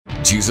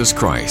Jesus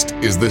Christ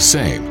is the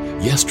same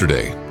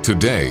yesterday,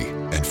 today,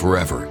 and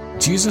forever.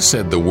 Jesus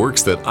said, "The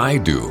works that I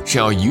do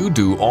shall you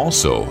do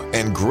also,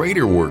 and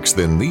greater works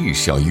than these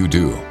shall you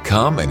do."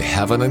 Come and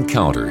have an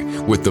encounter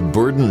with the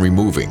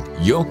burden-removing,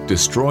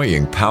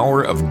 yoke-destroying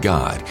power of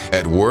God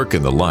at work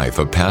in the life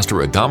of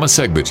Pastor Adama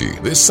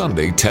Segbeji this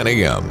Sunday, 10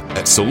 a.m.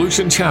 at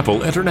Solution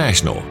Chapel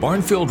International,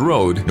 Barnfield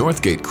Road,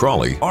 Northgate,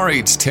 Crawley,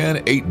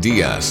 RH10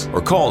 8DS,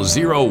 or call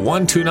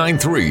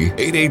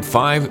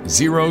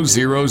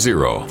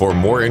 01293-885-000 for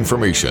more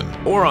information,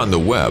 or on the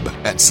web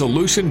at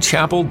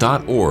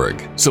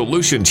solutionchapel.org.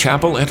 Solution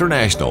Chapel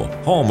International,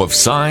 home of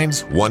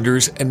signs,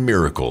 wonders, and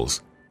miracles.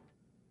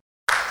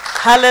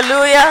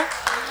 Hallelujah.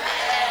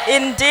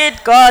 Indeed,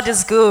 God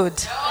is good.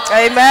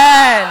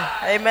 Amen.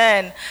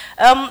 Amen.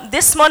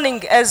 This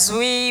morning, as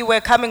we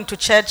were coming to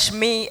church,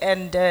 me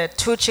and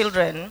two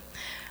children,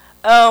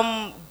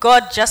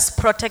 God just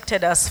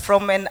protected us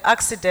from an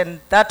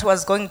accident that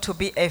was going to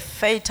be a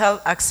fatal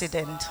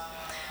accident.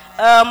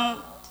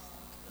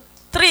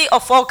 3 or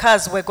 4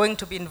 cars were going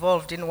to be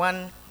involved in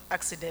one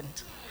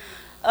accident.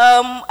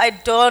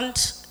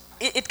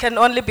 It can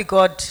only be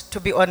God, to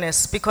be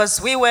honest,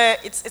 because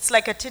it's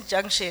like a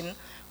T-junction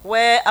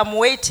where I'm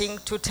waiting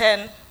to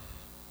turn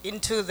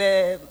into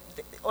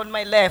on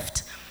my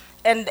left,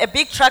 and a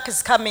big truck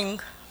is coming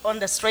on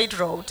the straight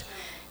road,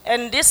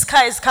 and this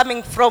car is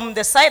coming from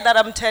the side that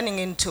I'm turning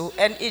into,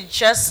 and it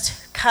just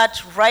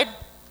cut right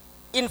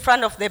in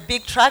front of the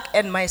big truck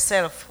and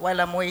myself while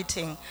I'm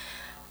waiting.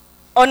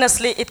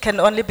 Honestly, it can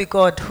only be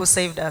God who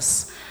saved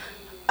us.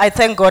 I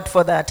thank God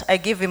for that. I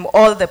give him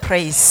all the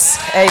praise.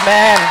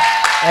 Amen.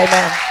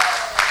 Amen.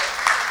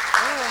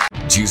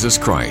 Jesus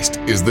Christ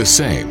is the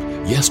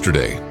same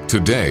yesterday,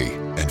 today,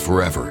 and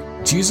forever.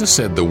 Jesus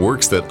said, "The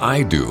works that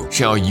I do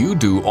shall you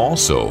do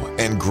also,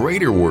 and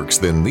greater works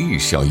than these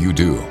shall you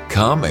do."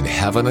 Come and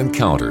have an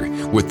encounter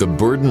with the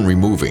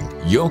burden-removing,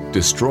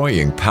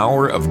 yoke-destroying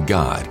power of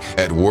God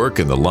at work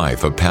in the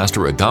life of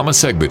Pastor Adama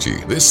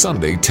Segbeji this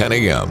Sunday, 10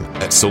 a.m.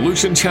 at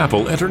Solution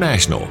Chapel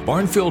International,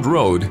 Barnfield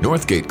Road,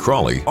 Northgate,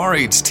 Crawley,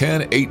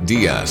 RH10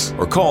 8DS,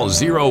 or call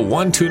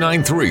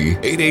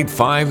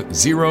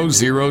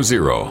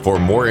 01293-885-000 for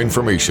more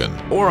information,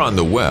 or on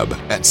the web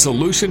at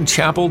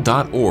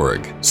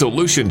solutionchapel.org.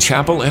 Solution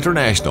Chapel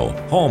International,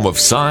 home of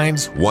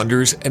signs,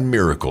 wonders, and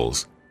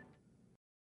miracles.